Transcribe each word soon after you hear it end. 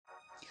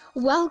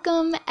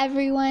Welcome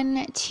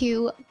everyone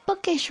to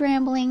Bookish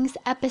Ramblings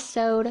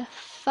episode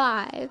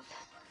 5.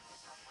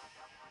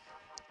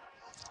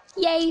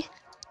 Yay!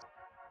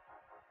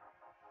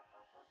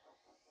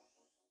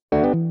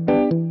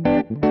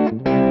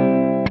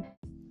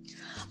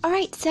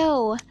 Alright,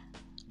 so,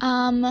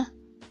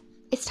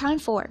 it's time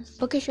for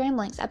Bookish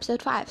Ramblings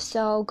episode 5.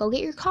 So go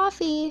get your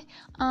coffee,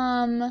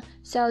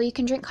 so you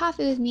can drink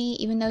coffee with me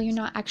even though you're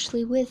not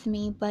actually with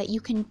me, but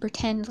you can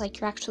pretend like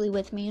you're actually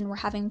with me and we're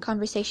having a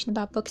conversation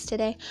about books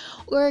today.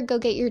 Or go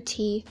get your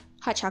tea,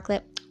 hot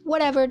chocolate,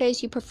 whatever it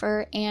is you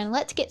prefer, and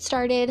let's get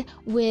started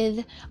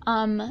with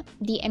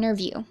the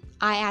interview.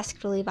 I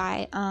asked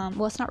Levi,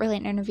 well, it's not really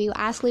an interview.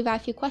 I asked Levi a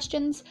few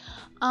questions.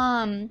 So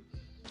I'm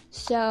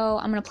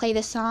gonna play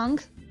this song,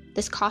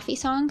 this coffee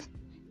song,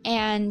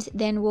 and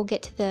then we'll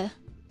get to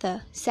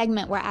the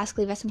segment where I ask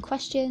Levi some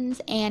questions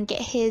and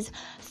get his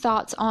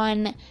thoughts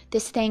on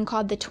this thing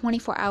called the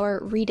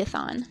 24-hour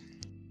readathon.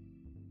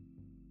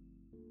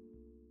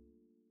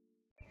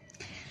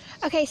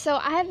 Okay, so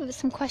I have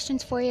some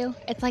questions for you.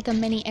 It's like a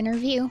mini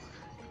interview.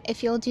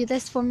 If you'll do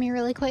this for me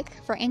really quick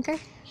for Anchor.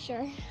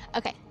 Sure.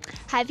 Okay.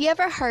 Have you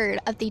ever heard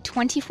of the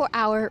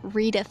 24-hour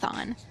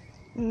readathon?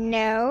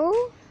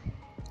 No.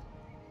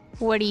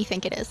 What do you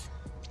think it is?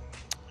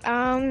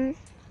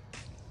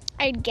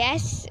 I'd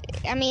guess,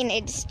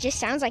 it just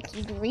sounds like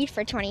you'd read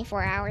for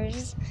 24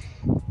 hours.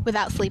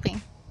 Without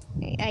sleeping.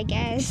 I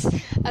guess.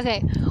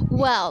 Okay,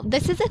 well,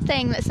 this is a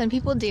thing that some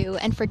people do,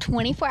 and for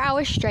 24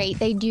 hours straight,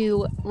 they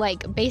do,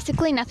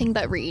 basically nothing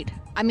but read.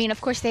 I mean, of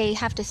course, they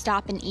have to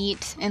stop and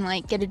eat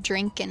and, get a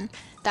drink and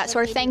that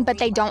sort of thing, but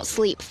they don't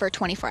sleep for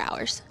 24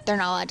 hours. They're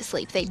not allowed to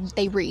sleep.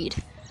 They read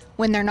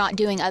when they're not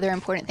doing other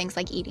important things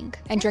like eating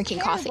and drinking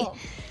coffee.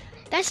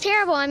 That's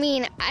terrible.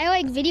 I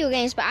like video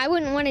games, but I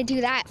wouldn't want to do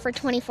that for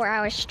 24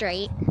 hours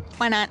straight.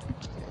 Why not?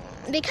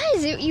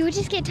 Because you would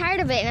just get tired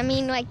of it.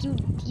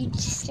 You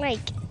just,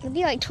 it'd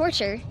be like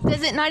torture.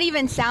 Does it not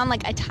even sound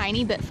like a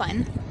tiny bit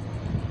fun?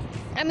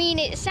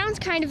 It sounds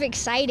kind of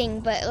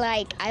exciting, but,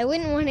 I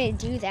wouldn't want to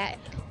do that.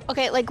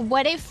 Okay,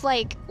 what if,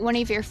 one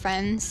of your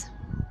friends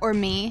or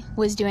me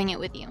was doing it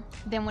with you?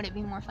 Then would it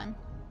be more fun?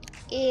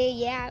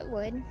 Yeah, it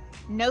would.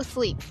 No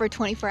sleep for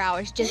 24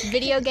 hours. Just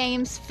video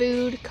games,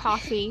 food,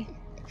 coffee.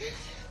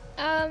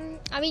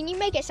 You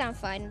make it sound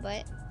fun,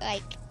 but,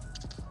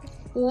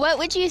 What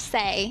would you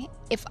say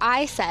if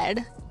I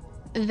said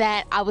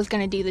that I was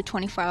going to do the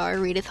 24-hour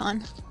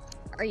readathon?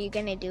 Are you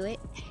going to do it?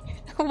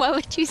 What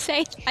would you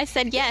say? I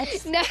said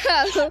yes. No,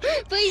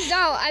 please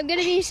don't. I'm going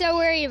to be so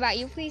worried about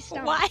you. Please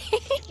don't. Why?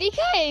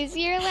 Because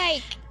you're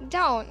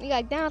don't.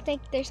 You're now I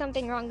think there's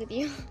something wrong with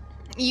you.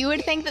 You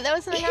would think that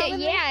was something wrong with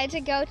me? Yeah,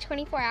 to go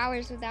 24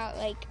 hours without,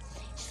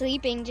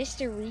 sleeping just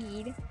to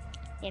read,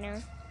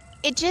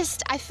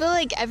 I feel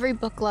like every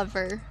book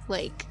lover,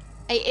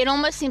 it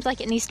almost seems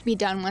like it needs to be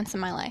done once in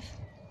my life.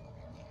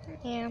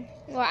 Yeah.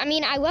 Well,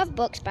 I love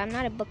books, but I'm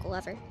not a book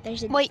lover.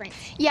 There's a difference.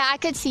 Yeah, I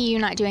could see you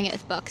not doing it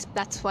with books.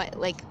 That's what,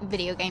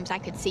 video games, I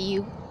could see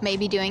you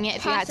maybe doing it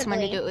if you had someone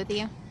to do it with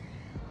you.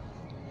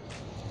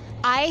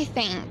 I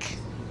think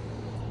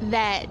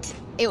that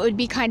it would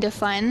be kind of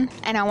fun,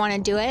 and I want to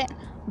do it,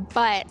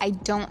 but I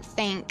don't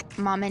think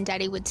Mom and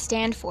Daddy would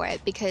stand for it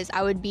because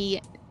I would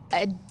be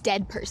a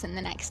dead person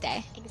the next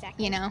day.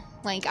 Exactly.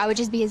 I would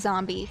just be a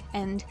zombie,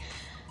 and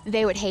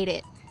they would hate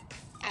it.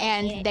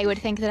 And they would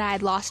think that I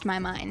had lost my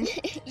mind.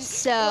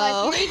 So.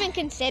 Well, if you're even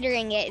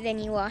considering it, then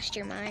you lost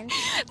your mind.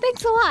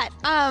 Thanks a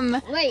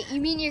lot. Wait, you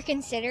mean you're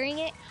considering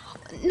it?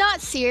 Not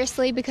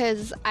seriously,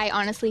 because I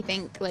honestly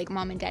think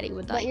Mom and Daddy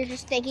would But you're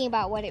just thinking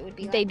about what it would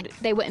be like.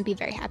 They wouldn't be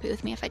very happy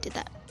with me if I did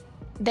that.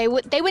 They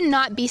would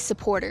not be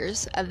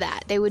supporters of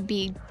that. They would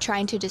be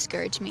trying to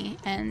discourage me,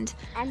 and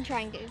I'm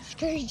trying to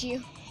discourage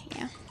you.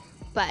 Yeah.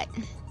 But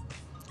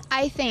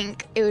I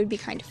think it would be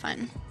kind of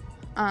fun.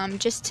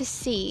 Just to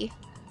see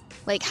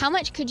how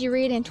much could you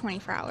read in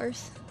 24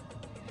 hours?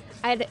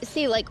 I'd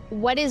see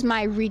what is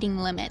my reading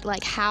limit?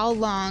 How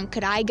long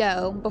could I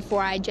go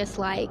before I just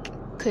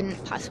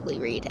couldn't possibly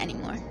read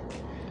anymore?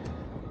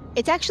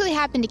 It's actually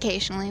happened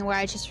occasionally where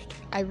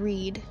I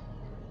read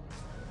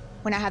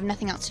when I have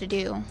nothing else to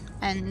do,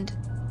 and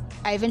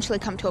I eventually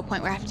come to a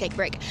point where I have to take a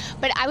break.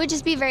 But I would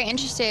just be very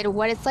interested in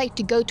what it's like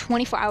to go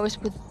 24 hours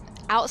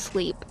without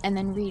sleep and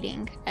then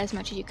reading as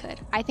much as you could.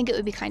 I think it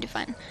would be kind of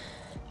fun.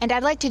 And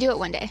I'd like to do it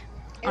one day,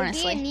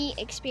 honestly. It would be a neat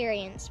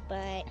experience,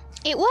 but...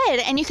 It would,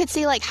 and you could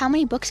see, how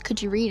many books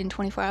could you read in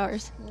 24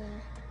 hours? Yeah.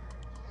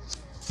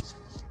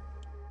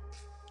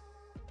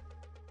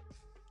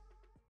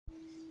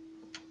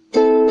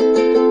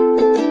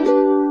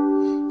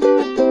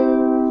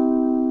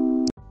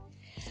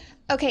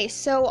 Okay,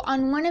 so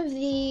on one of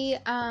the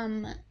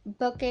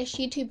bookish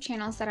YouTube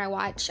channels that I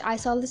watch, I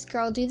saw this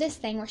girl do this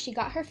thing where she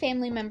got her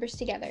family members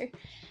together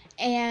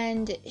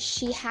and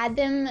she had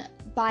them,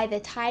 by the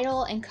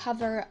title and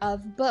cover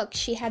of books,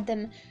 she had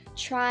them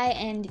try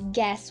and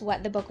guess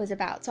what the book was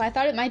about. So I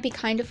thought it might be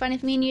kind of fun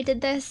if me and you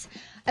did this.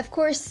 Of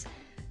course,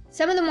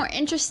 some of the more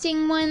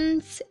interesting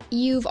ones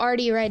you've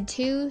already read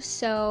too,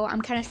 so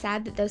I'm kind of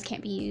sad that those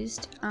can't be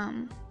used.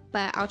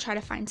 but I'll try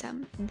to find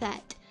some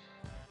that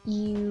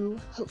you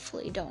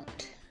hopefully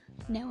don't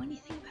know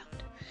anything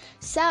about.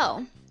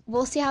 So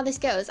we'll see how this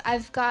goes.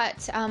 I've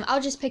got,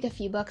 I'll just pick a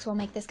few books. We'll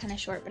make this kind of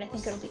short, but I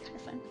think it'll be kind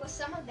of fun. Well,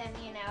 some of them,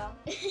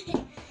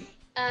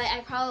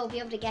 I probably will be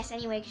able to guess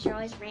anyway because you're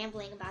always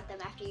rambling about them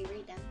after you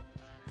read them.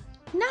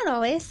 Not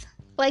always.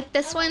 Like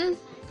this one.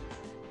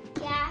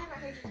 Yeah, I haven't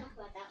heard you talk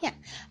about that. Yeah.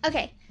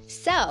 Okay,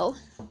 so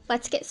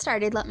let's get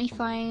started. Let me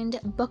find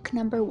book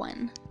number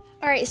 1.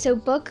 All right, so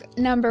book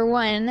number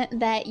 1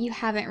 that you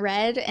haven't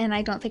read, and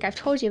I don't think I've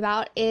told you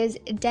about, is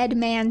Dead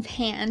Man's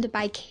Hand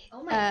by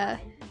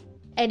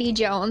Eddie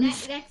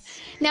Jones.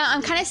 Now,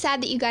 I'm kind of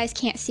sad that you guys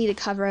can't see the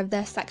cover of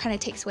this. That kind of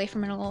takes away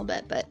from it a little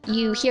bit, but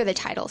you hear the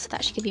title, so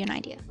that should give you an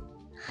idea.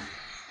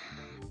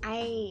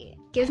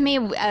 Give me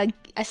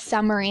a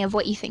summary of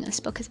what you think this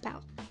book is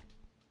about.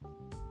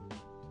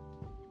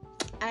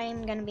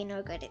 I'm gonna be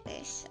no good at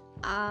this.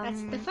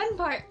 That's the fun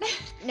part.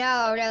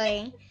 No,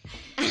 really.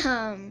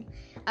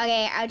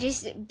 Okay, I'll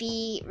just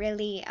be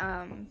really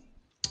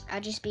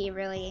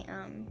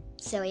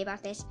silly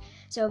about this.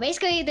 So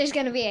basically, there's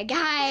gonna be a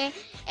guy,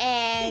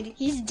 and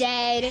he's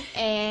dead,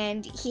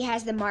 and he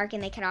has the mark,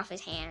 and they cut off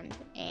his hand,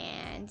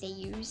 and they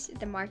use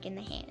the mark in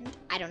the hand.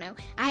 I don't know.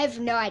 I have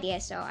no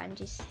idea, so I'm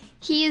just...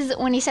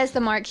 When he says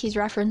the mark, he's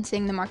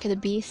referencing the mark of the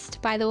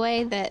beast, by the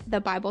way, that the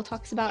Bible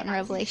talks about in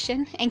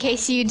Revelation, in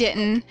case you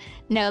didn't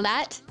know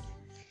that.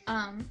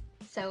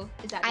 So,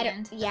 is that the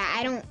end? Yeah,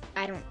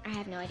 I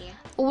have no idea.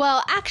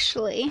 Well,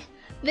 actually,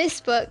 this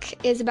book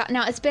is about,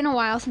 now it's been a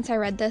while since I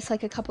read this,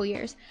 like a couple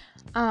years,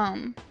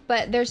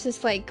 but there's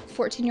this like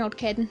 14-year-old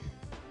kid,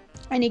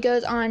 and he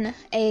goes on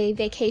a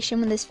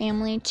vacation with his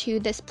family to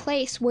this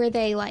place where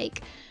they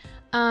like,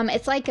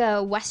 it's like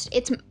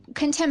it's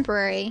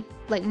contemporary,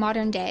 like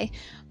modern day,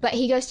 but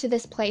he goes to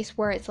this place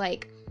where it's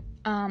like,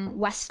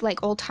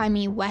 like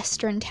old-timey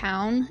Western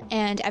town,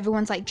 and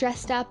everyone's like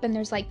dressed up, and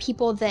there's like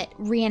people that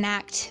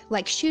reenact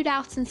like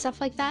shootouts and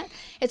stuff like that.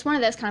 It's one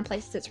of those kind of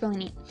places. It's really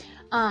neat.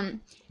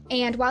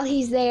 And while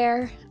he's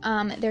there,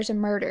 there's a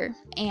murder,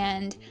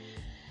 and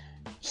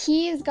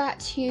he's got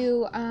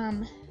to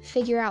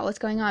figure out what's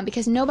going on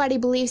because nobody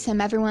believes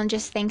him. Everyone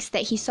just thinks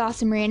that he saw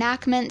some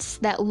reenactments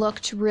that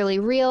looked really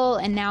real,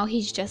 and now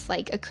he's just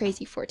like a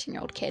crazy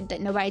 14-year-old kid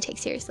that nobody takes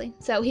seriously.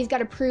 So he's got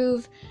to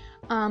prove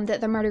that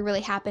the murder really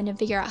happened and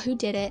figure out who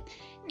did it,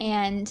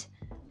 and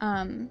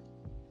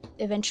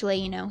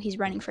eventually, he's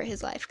running for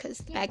his life because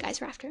the bad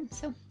guys are after him.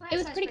 So it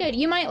was pretty good.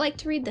 You might like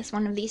to read this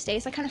one of these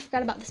days. I kind of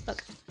forgot about this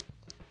book.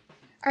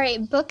 All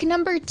right, book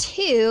number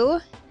 2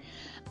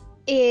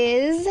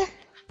 is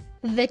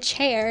The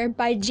Chair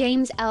by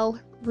James L.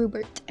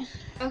 Rubert.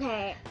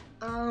 Okay,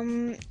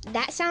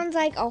 that sounds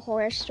like a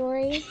horror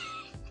story.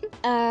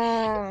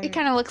 It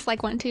kind of looks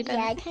like one too, doesn't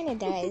it? Yeah, it kind of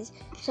does.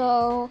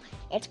 So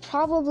it's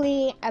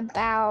probably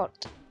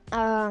about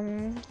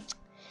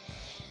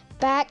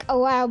back a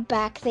while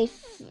back.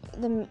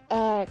 The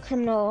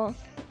criminal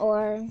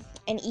or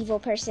an evil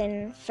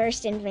person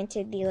first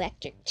invented the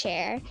electric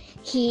chair.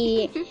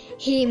 He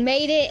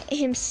made it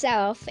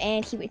himself,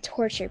 and he would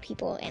torture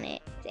people in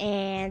it.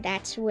 And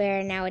that's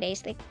where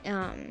nowadays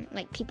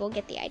like people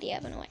get the idea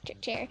of an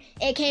electric chair.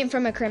 It came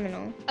from a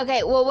criminal.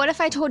 Okay, well, what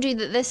if I told you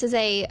that this is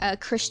a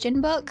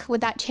Christian book?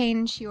 Would that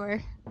change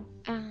your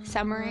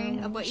summary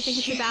of what you think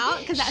it's about?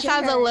 Because that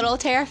sounds a little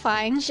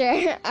terrifying.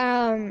 Sure.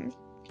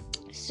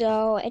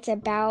 So it's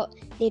about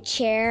the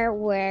chair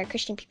where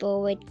Christian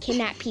people would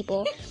kidnap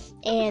people,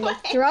 and they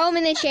throw them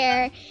in the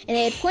chair, and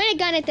they'd point a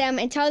gun at them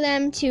and tell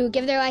them to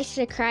give their lives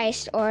to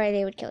Christ, or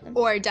they would kill them.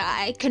 Or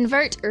die.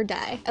 Convert or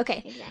die.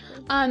 Okay.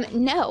 Exactly.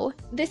 No.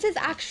 This is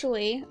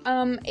actually,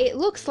 it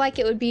looks like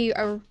it would be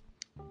a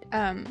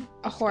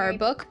horror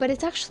book, but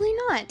it's actually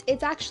not.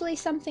 It's actually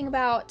something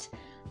about,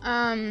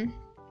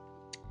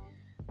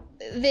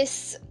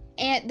 this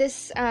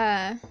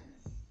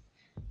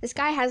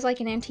guy has like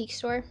an antique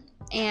store,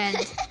 and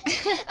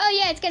oh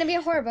yeah, it's gonna be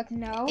a horror book.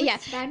 No, yeah,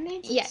 it's not an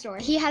antique store.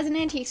 He has an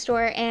antique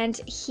store, and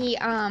he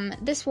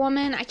this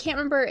woman, I can't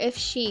remember if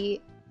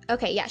she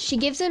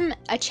gives him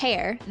a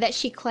chair that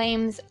she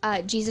claims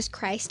Jesus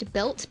Christ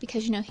built,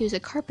 because he was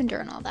a carpenter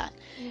and all that.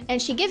 Mm-hmm. And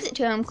she gives it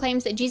to him,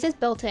 claims that Jesus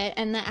built it,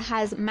 and that it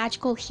has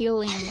magical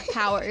healing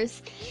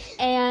powers.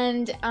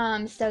 And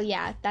so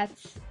yeah,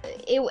 that's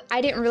it. I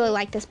didn't really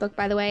like this book,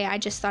 by the way. I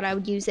just thought I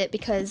would use it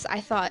because I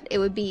thought it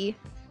would be,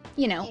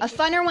 a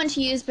funner one to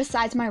use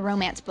besides my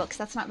romance books.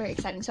 That's not very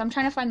exciting. So I'm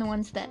trying to find the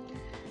ones that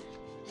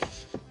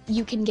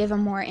you can give a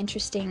more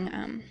interesting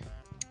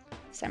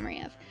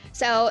summary of.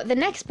 So the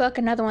next book,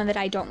 another one that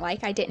I don't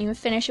like, I didn't even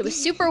finish, it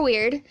was super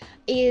weird,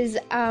 is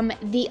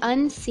The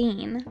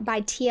Unseen by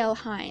T.L.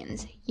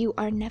 Hines. You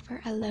are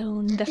never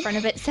alone, the front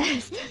of it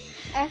says.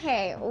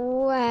 Okay,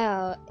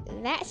 well,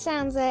 that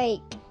sounds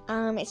like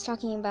it's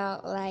talking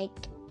about like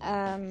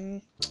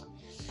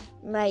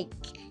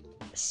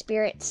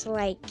spirits,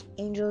 like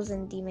angels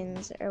and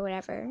demons or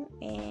whatever,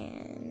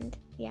 and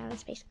yeah,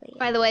 that's basically it.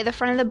 By the way, the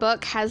front of the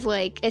book has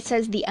it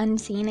says The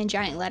Unseen in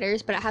giant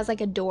letters, but it has a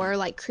door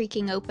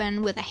creaking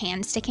open with a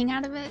hand sticking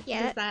out of it.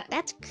 Yeah,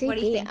 that's creepy. What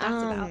do you think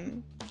that's about?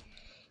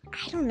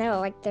 I don't know,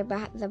 like they're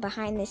the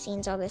behind the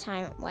scenes all the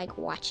time, like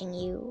watching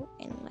you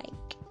and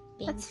like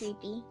being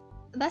creepy.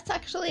 That's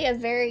actually a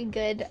very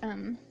good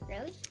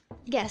Really?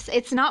 guess.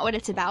 It's not what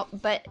it's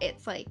about, but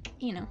it's like,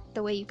 you know,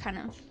 the way you kind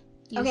of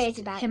used Okay, it's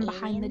about him aliens?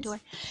 behind the door.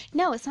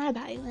 No, it's not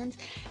about aliens.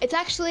 It's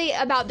actually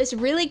about this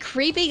really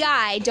creepy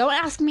guy. Don't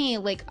ask me,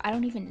 like, I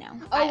don't even know.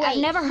 I've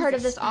never heard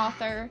of this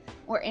author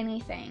or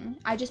anything.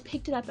 I just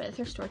picked it up at a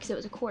thrift store because it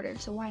was a quarter,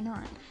 so why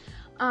not?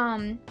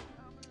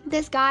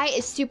 This guy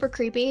is super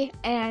creepy,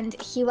 and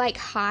he like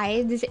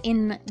hides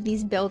in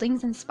these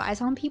buildings and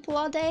spies on people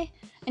all day.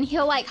 And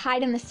he'll like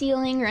hide in the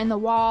ceiling or in the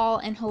wall,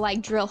 and he'll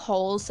like drill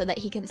holes so that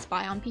he can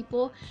spy on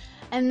people.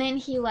 And then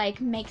he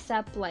like makes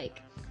up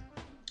like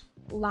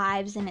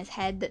lives in his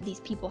head that these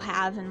people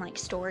have, and like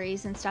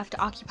stories and stuff to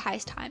occupy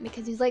his time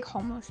because he's like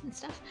homeless and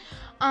stuff.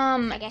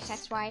 I guess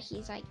that's why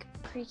he's like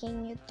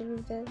creaking it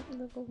through the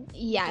little door.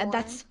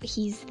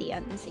 He's the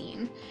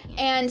unseen.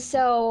 And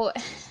so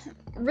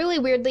really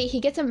weirdly, he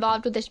gets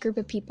involved with this group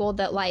of people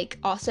that like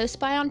also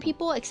spy on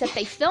people, except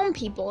they film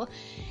people.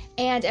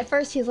 And at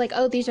first he's like,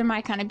 oh, these are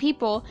my kind of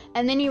people.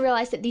 And then you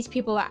realize that these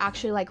people are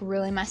actually like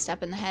really messed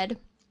up in the head,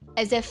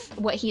 as if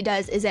what he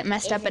does isn't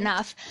messed up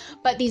enough.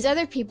 But these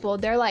other people,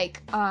 they're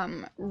like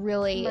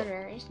really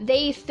Murderers.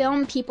 They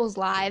film people's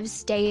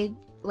lives,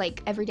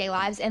 everyday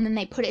lives, and then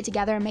they put it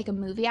together and make a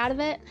movie out of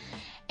it.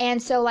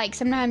 And so like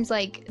sometimes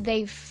like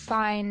they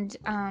find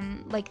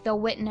like they'll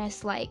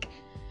witness like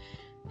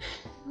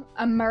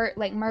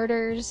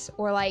murders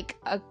or like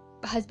a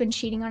husband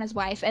cheating on his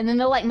wife, and then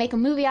they'll like make a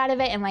movie out of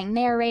it and like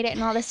narrate it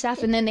and all this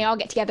stuff, and then they all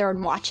get together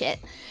and watch it,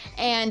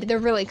 and they're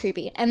really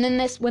creepy. And then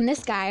when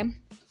this guy,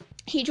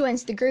 he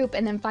joins the group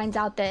and then finds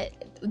out that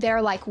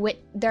they're like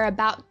they're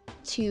about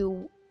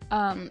to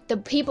one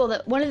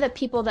of the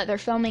people that they're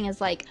filming is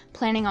like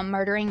planning on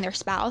murdering their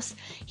spouse.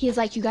 He's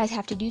like, you guys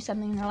have to do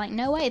something. And they're like,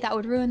 no way, that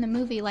would ruin the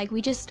movie. Like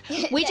we just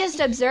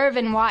observe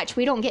and watch.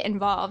 We don't get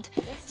involved.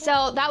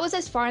 So that was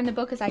as far in the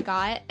book as I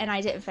got, and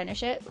I didn't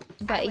finish it.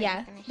 But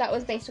yeah, that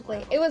was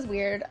basically, it was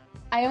weird.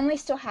 I only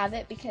still have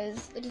it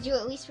because... Did you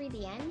at least read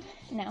the end?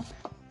 No.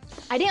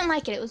 I didn't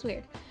like it. It was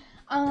weird.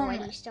 Why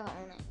do you still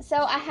own it?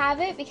 So I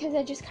have it because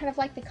I just kind of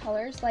like the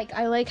colors. Like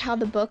I like how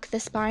the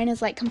spine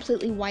is like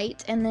completely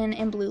white, and then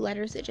in blue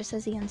letters it just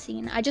says The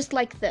Unseen. I just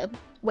like the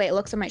way it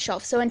looks on my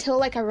shelf. So until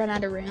like I run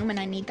out of room and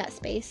I need that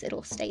space,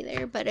 it'll stay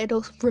there, but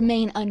it'll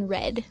remain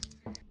unread.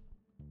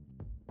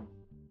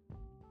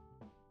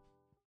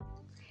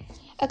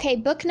 Okay,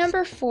 book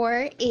number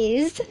 4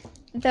 is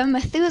The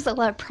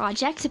Methuselah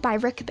Project by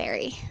Rick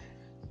Barry.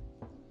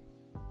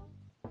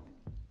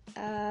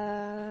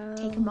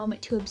 Take a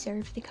moment to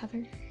observe the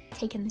cover.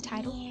 Take in the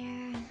title.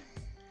 Yeah.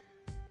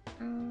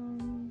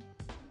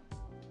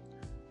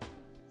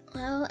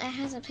 Well, it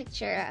has a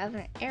picture of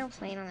an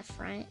airplane on the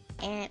front,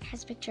 and it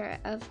has a picture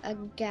of a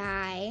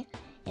guy.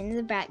 In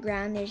the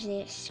background, there's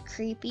this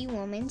creepy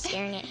woman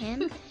staring at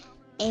him,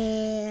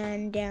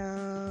 and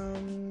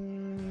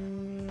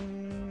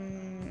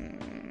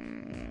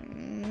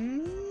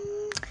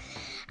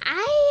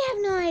I have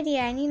no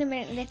idea. I need a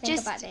minute to think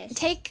about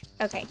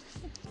this.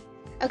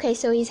 Okay,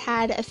 so he's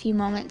had a few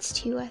moments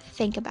to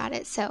think about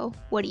it, so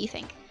what do you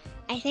think?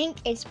 I think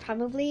it's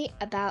probably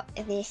about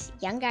this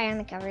young guy on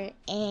the cover,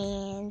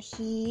 and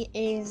he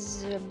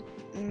is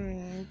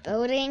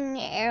building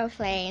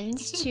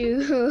airplanes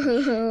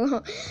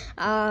to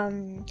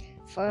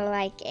for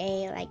like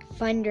a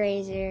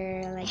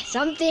fundraiser, like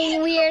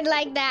something weird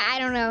like that. I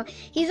don't know.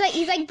 He's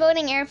like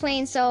building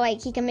airplanes so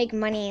like he can make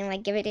money and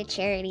like give it to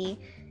charity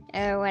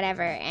or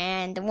whatever.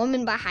 And the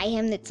woman behind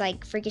him that's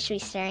like freakishly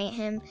staring at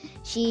him,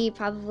 she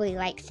probably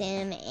likes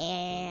him,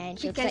 and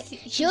she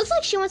looks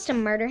like she wants to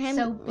murder him.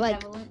 So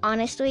like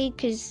honestly,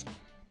 because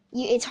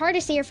it's hard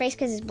to see her face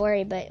because it's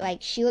blurry, but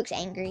like she looks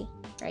angry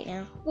right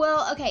now.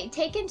 Well, okay,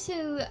 take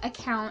into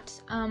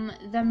account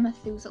the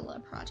Methuselah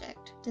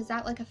Project. Does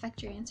that like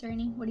affect your answer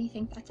any? What do you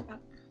think that's about?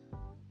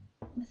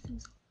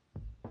 Methuselah.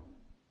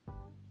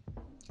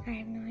 I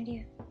have no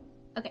idea.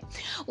 Okay,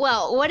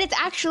 well, what it's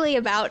actually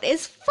about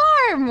is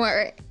far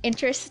more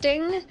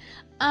interesting.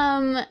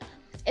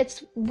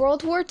 It's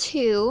World War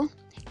II,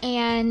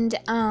 and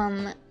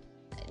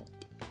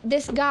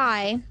this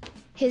guy,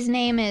 his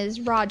name is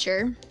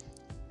Roger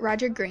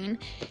Green.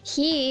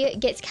 He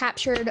gets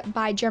captured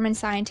by German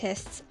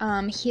scientists.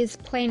 His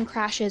plane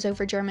crashes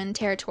over German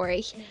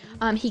territory.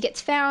 He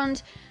gets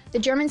found. The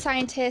German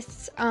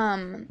scientists,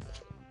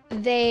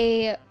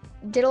 they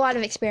did a lot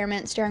of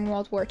experiments during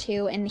World War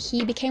II, and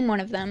he became one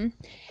of them.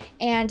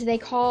 And they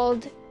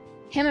called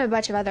him and a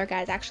bunch of other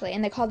guys, actually,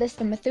 and they called this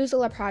the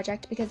Methuselah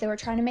Project because they were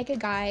trying to make a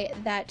guy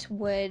that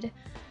would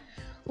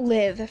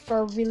live for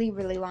a really,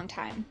 really long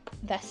time.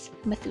 Thus,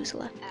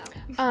 Methuselah.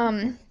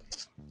 Oh.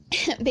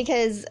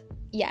 Because,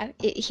 yeah,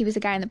 he was a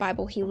guy in the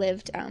Bible. He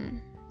lived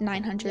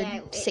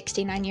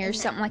 969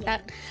 years, something like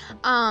that.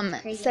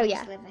 Crazy So,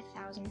 yeah. Live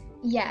 1,000.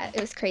 Yeah,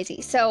 it was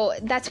crazy. So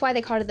that's why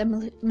they called it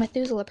the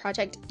Methuselah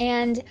Project.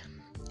 And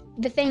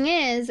the thing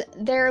is,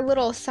 their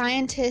little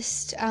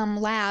scientist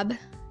lab,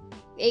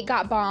 it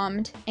got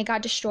bombed, it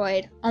got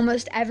destroyed.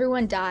 Almost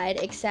everyone died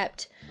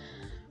except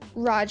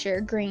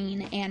Roger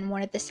Green and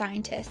one of the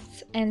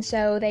scientists. And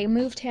so they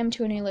moved him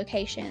to a new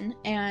location,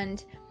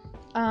 and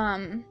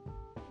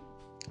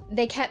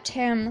they kept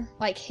him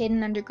like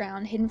hidden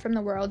underground, hidden from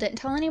the world, didn't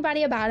tell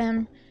anybody about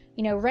him,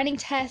 you know, running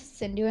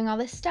tests and doing all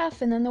this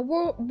stuff. And then the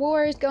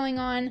war is going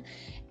on,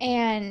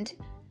 and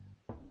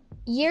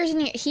years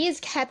and years, he is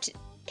kept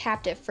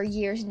captive for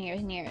years and years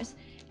and years,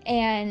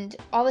 and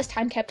all this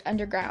time kept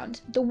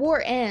underground. The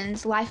war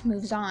ends, life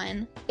moves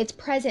on, it's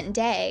present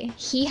day,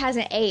 he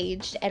hasn't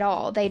aged at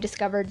all. They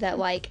discovered that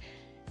like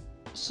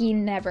he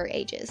never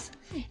ages.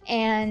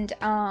 And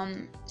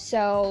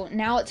so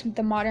now it's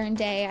the modern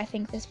day. I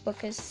think this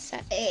book is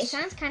set. It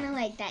sounds kind of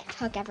like that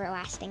Hook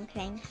Everlasting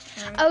thing.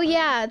 Oh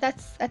yeah,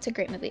 that's a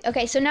great movie.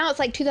 Okay, so now it's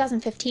like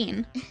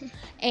 2015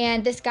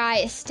 and this guy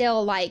is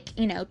still like,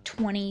 you know,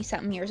 20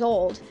 something years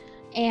old,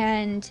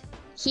 and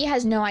he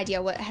has no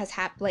idea what has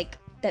happened, like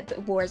that the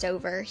war's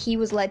over. He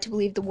was led to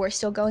believe the war's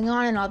still going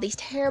on and all these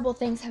terrible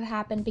things have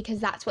happened because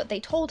that's what they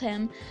told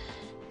him.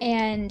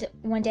 And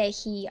one day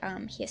he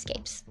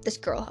escapes. This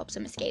girl helps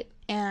him escape.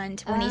 And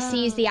when he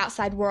sees the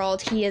outside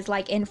world, he is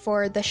like in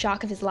for the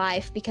shock of his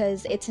life,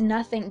 because it's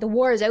nothing. The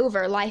war is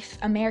over.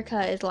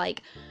 America is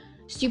like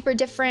super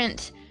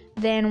different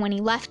than when he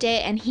left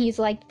it. And he's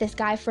like this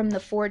guy from the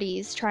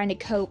 40s trying to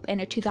cope in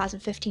a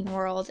 2015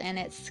 world. And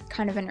it's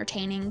kind of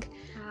entertaining.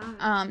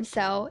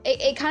 So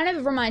it kind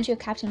of reminds you of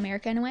Captain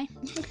America in a way.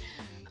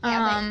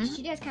 Yeah, but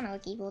she does kind of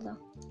look evil though.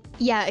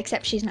 Yeah,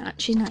 except she's not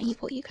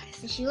evil, you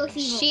guys. She looks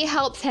evil. She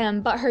helps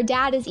him, but her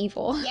dad is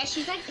evil. Yeah,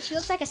 she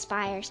looks like a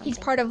spy or something. He's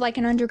part of like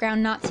an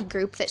underground Nazi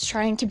group that's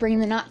trying to bring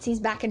the Nazis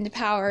back into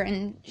power,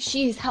 and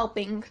she's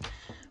helping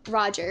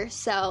Roger.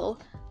 So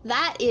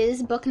that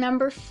is book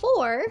number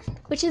 4,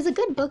 which is a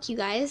good book, you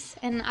guys,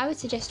 and I would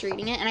suggest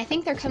reading it. And I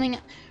think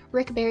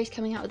Rick Barry's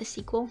coming out with a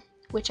sequel,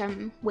 which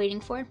I'm waiting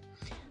for.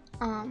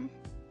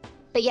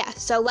 But yeah,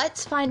 so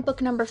let's find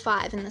book number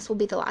 5, and this will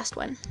be the last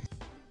one.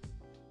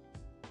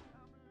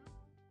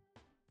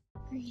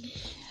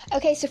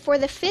 Okay, so for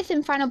the 5th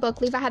and final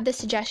book, Levi had the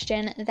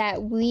suggestion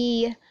that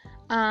we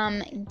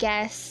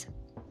guess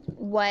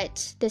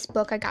what this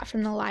book I got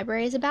from the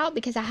library is about,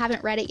 because I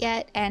haven't read it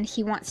yet, and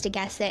he wants to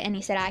guess it, and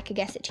he said I could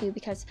guess it too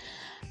because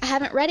I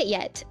haven't read it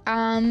yet.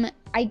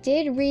 I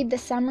did read the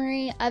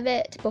summary of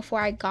it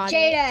before I got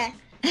it.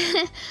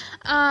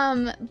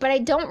 But I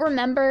don't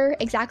remember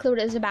exactly what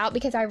it was about,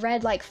 because I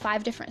read like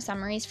 5 different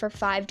summaries for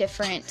 5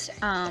 different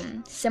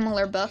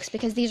similar books,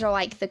 because these are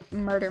like the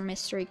murder,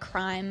 mystery,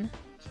 crime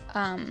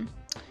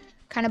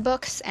kind of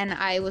books, and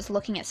I was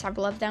looking at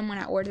several of them when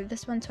I ordered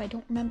this one, so I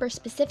don't remember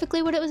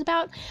specifically what it was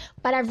about.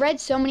 But I've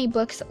read so many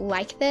books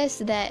like this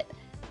that,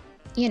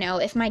 you know,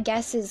 if my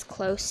guess is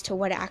close to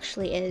what it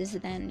actually is,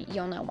 then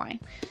you'll know why.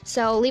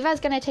 So Levi's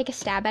gonna take a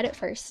stab at it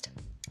first.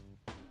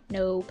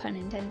 No pun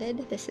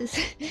intended. This is,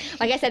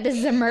 like I said, this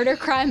is a murder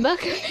crime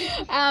book.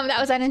 That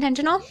was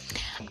unintentional.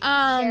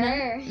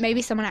 Sure.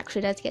 Maybe someone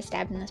actually does get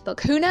stabbed in this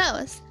book. Who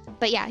knows?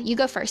 But yeah, you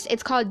go first.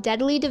 It's called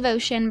Deadly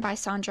Devotion by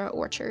Sandra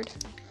Orchard.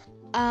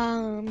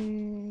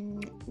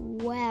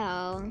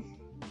 Well,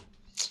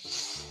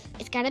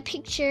 it's got a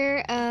picture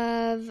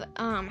of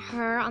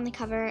her on the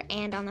cover,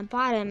 and on the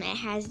bottom it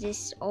has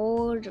this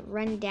old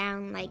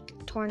rundown,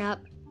 like torn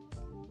up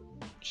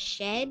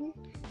shed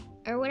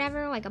or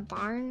whatever, like a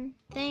barn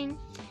thing.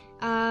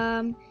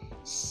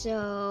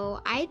 So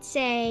I'd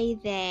say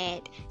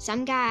that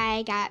some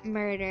guy got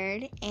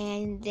murdered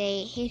and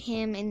they hid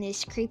him in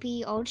this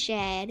creepy old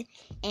shed,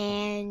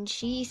 and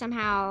she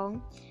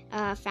somehow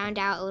found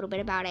out a little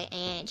bit about it,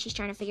 and she's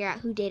trying to figure out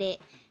who did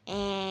it.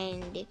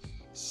 And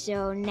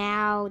so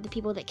now the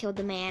people that killed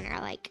the man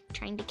are like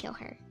trying to kill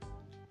her,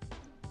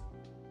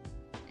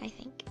 I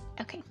think.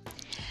 Okay.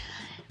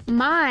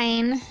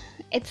 Mine,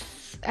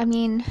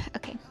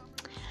 okay.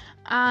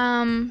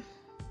 Let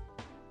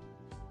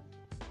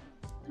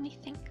me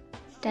think.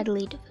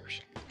 Deadly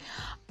Devotion.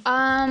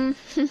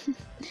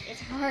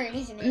 It's hard,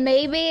 isn't it?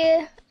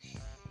 Maybe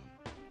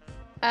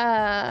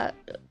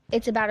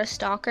it's about a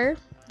stalker.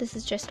 This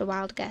is just a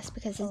wild guess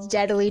because it's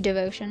Deadly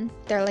Devotion.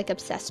 They're like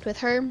obsessed with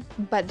her,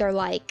 but they're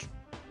like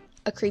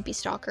a creepy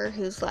stalker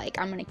who's like,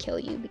 I'm gonna kill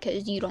you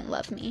because you don't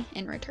love me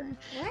in return.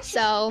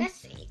 Well,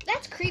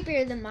 that's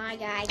creepier than my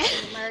guy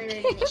getting murdered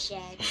in the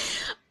shed.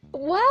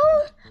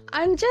 Well,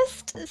 I'm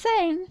just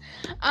saying.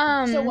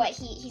 So what?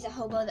 He's a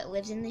hobo that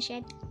lives in the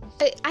shed?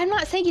 I'm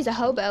not saying he's a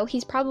hobo.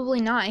 He's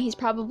probably not. He's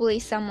probably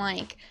some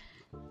like,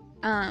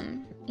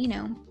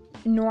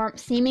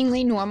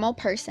 seemingly normal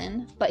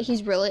person, but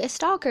he's really a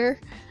stalker.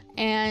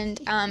 And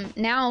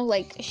now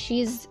like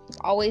she's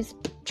always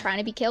trying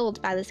to be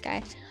killed by this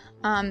guy,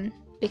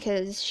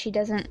 because she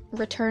doesn't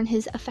return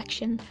his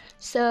affection.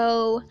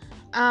 So.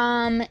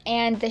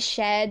 And the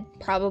shed,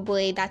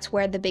 probably that's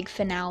where the big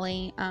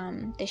finale,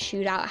 the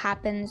shootout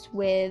happens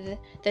with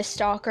the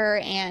stalker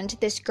and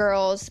this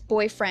girl's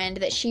boyfriend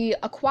that she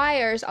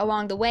acquires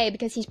along the way,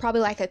 because he's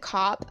probably like a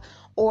cop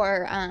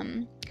or,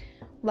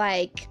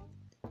 like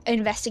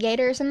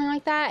investigator or something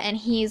like that. And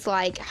he's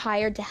like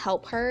hired to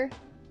help her,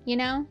 you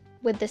know,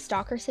 with the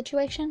stalker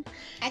situation.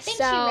 I think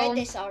So- she read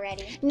this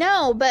already.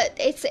 No, but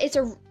it's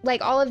a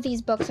like all of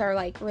these books are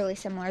like really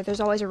similar. There's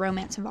always a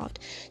romance involved.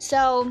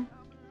 So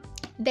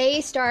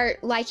they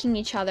start liking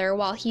each other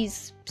while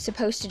he's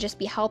supposed to just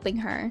be helping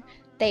her.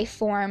 They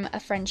form a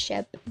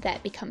friendship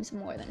that becomes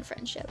more than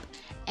friendship.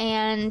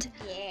 And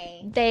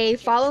Yay. they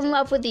fall in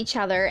love with each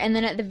other, and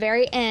then at the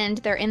very end,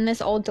 they're in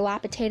this old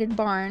dilapidated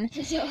barn.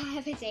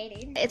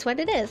 Dilapidated. It's what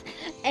it is.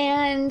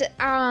 And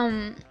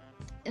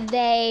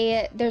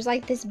there's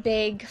like this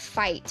big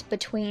fight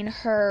between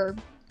her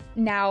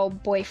now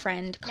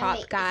boyfriend cop wait,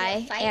 is it a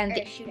guy fight and or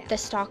a shootout? the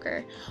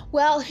stalker.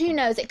 Well, who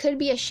knows? It could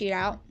be a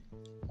shootout,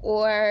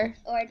 or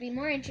Or it'd be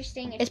more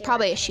interesting if it's they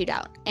probably were- a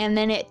shootout, and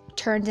then it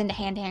turns into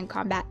hand-to-hand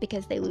combat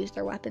because they lose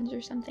their weapons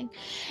or something.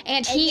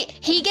 And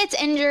he gets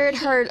injured.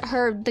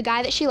 The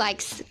guy that she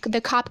likes,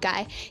 the cop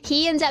guy,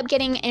 he ends up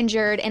getting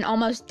injured and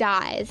almost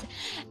dies.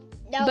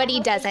 No, but I he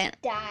hope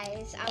doesn't.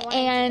 Dies. I want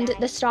And him to die.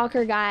 the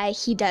stalker guy,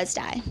 he does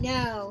die.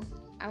 No.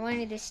 I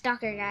wanted the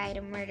stalker guy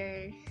to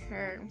murder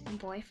her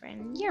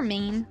boyfriend. You're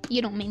mean.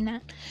 You don't mean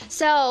that.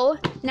 So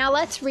now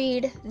let's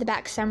read the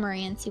back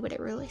summary and see what it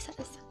really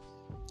says.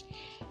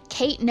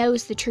 Kate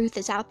knows the truth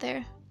is out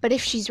there, but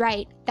if she's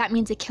right, that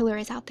means a killer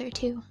is out there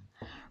too.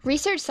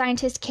 Research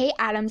scientist Kate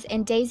Adams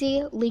and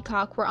Daisy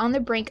Leacock were on the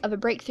brink of a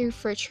breakthrough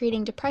for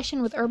treating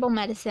depression with herbal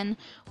medicine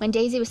when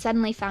Daisy was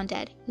suddenly found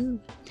dead. Ooh.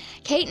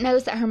 Kate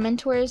knows that her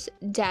mentor's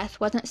death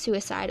wasn't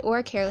suicide or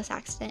a careless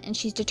accident, and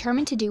she's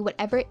determined to do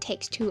whatever it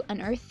takes to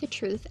unearth the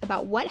truth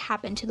about what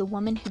happened to the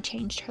woman who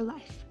changed her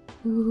life.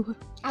 Ooh.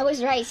 I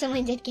was right.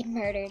 Someone did get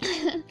murdered.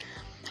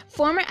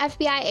 Former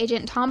FBI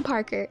agent Tom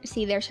Parker,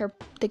 see there's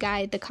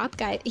the cop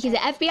guy. He's an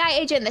FBI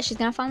agent that she's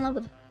gonna fall in love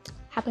with.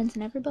 Happens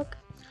in every book.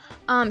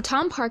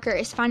 Tom Parker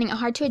is finding it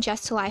hard to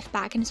adjust to life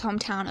back in his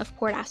hometown of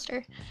Port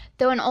Astor.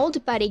 Though an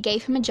old buddy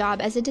gave him a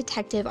job as a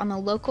detective on the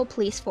local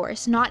police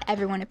force, not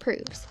everyone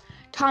approves.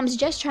 Tom's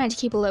just trying to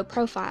keep a low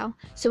profile,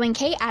 so when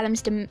Kate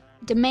Adams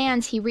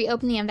demands he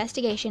reopen the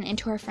investigation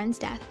into her friend's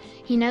death,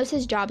 he knows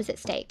his job is at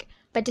stake.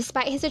 But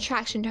despite his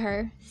attraction to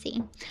her,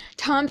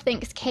 Tom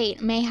thinks Kate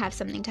may have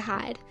something to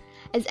hide.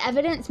 As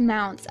evidence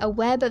mounts, a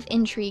web of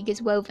intrigue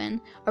is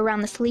woven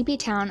around the sleepy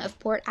town of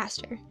Port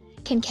Astor.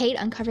 Can Kate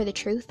uncover the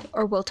truth,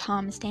 or will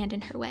Tom stand in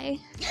her way?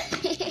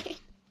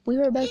 We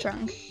were both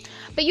wrong.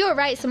 But you were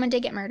right, someone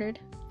did get murdered.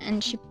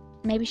 And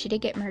maybe she did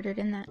get murdered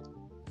in that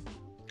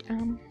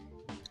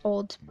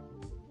old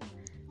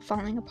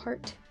falling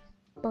apart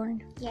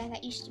barn. Yeah,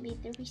 that used to be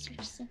the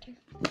research center.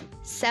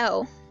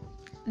 So,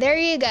 there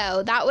you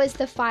go. That was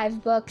the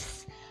 5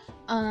 books.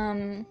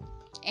 And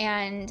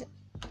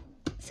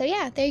so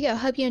yeah, there you go.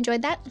 Hope you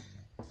enjoyed that.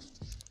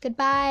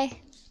 Goodbye.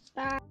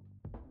 Bye.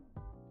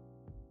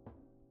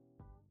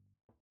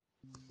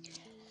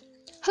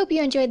 Hope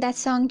you enjoyed that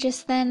song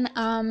just then.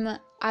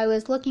 I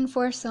was looking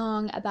for a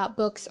song about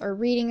books or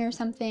reading or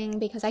something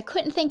because I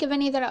couldn't think of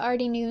any that I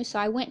already knew, so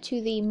I went to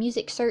the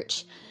music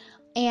search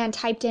and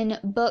typed in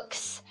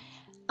books.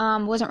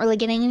 Wasn't really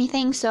getting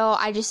anything, so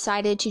I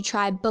decided to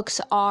try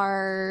Books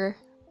Are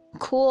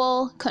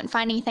Cool. Couldn't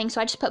find anything,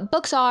 so I just put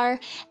Books Are,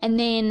 and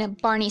then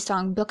Barney's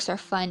song Books Are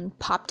Fun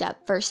popped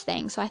up first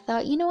thing, so I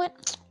thought, you know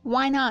what,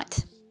 why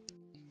not?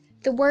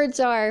 The words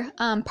are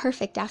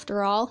perfect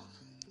after all.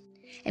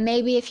 And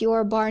maybe if you're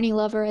a Barney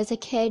lover as a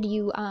kid,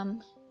 you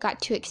got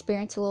to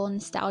experience a little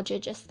nostalgia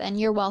just then.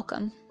 You're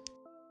welcome.